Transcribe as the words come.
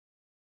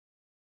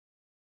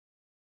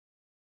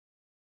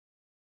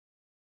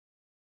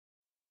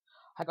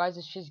Hi guys,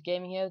 it's Shiz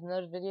Gaming here with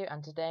another video,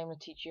 and today I'm going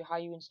to teach you how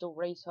you install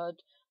Rayshud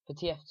for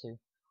Tf2.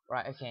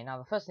 Right, okay, now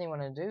the first thing you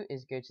want to do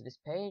is go to this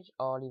page.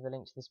 I'll leave a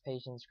link to this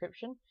page in the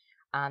description,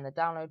 and the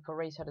download for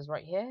Rayshud is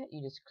right here.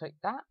 You just click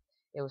that,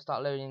 it will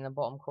start loading in the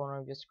bottom corner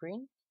of your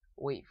screen.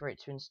 Wait for it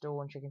to install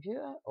onto your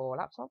computer or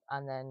laptop,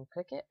 and then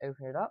click it,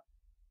 open it up,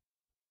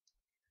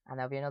 and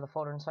there'll be another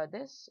folder inside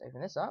this.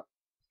 Open this up.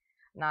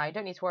 Now you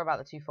don't need to worry about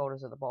the two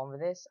folders at the bottom of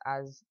this,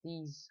 as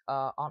these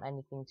aren't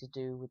anything to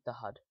do with the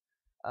HUD.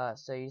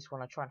 So you just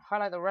want to try and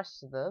highlight the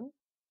rest of them,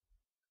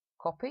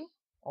 copy,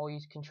 or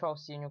use Control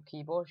C on your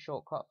keyboard,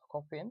 shortcut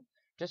for copying.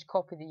 Just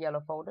copy the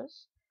yellow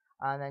folders,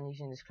 and then you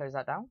can just close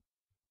that down.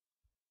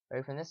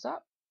 Open this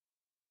up,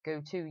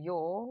 go to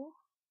your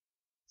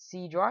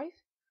C drive,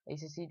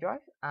 ACC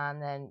drive,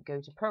 and then go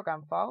to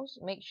Program Files.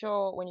 Make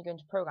sure when you go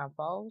into Program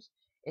Files,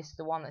 it's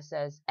the one that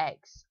says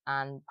X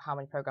and how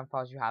many program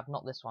files you have,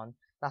 not this one.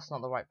 That's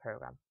not the right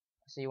program.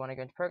 So you want to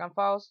go into Program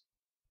Files,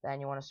 then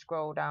you want to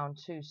scroll down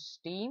to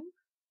Steam,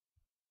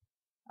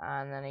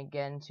 and then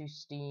again to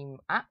Steam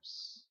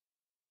Apps,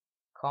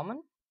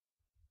 Common,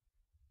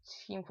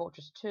 Team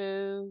Fortress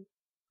 2,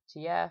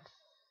 TF,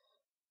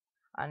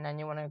 and then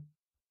you want to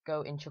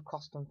go into your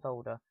custom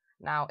folder.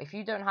 Now if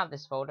you don't have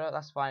this folder,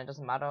 that's fine, it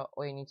doesn't matter.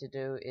 All you need to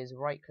do is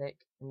right click,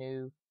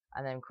 new,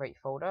 and then create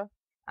folder,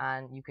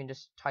 and you can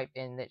just type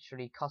in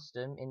literally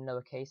custom in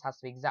lowercase, has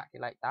to be exactly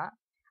like that,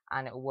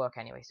 and it will work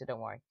anyway, so don't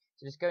worry.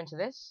 So just go into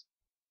this,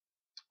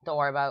 don't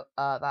worry about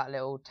that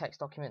little text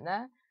document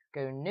there,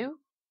 go new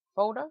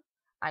folder,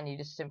 and you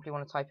just simply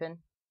want to type in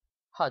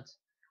HUD.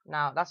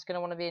 Now that's going to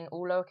want to be in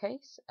all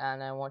lowercase,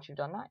 and then once you've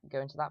done that, go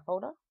into that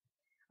folder,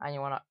 and you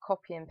want to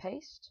copy and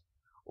paste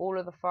all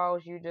of the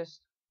files you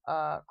just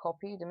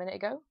copied a minute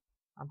ago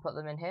and put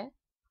them in here,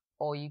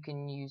 or you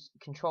can use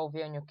Control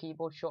V on your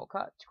keyboard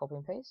shortcut to copy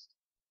and paste.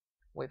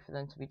 Wait for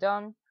them to be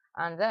done,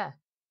 and there,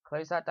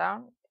 close that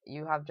down.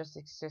 You have just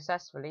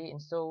successfully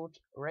installed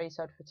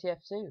Rayshud for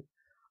Tf2.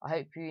 I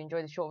hope you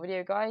enjoyed the short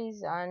video,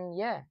 guys, and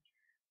yeah,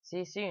 see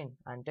you soon,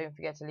 and don't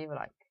forget to leave a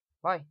like.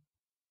 Bye.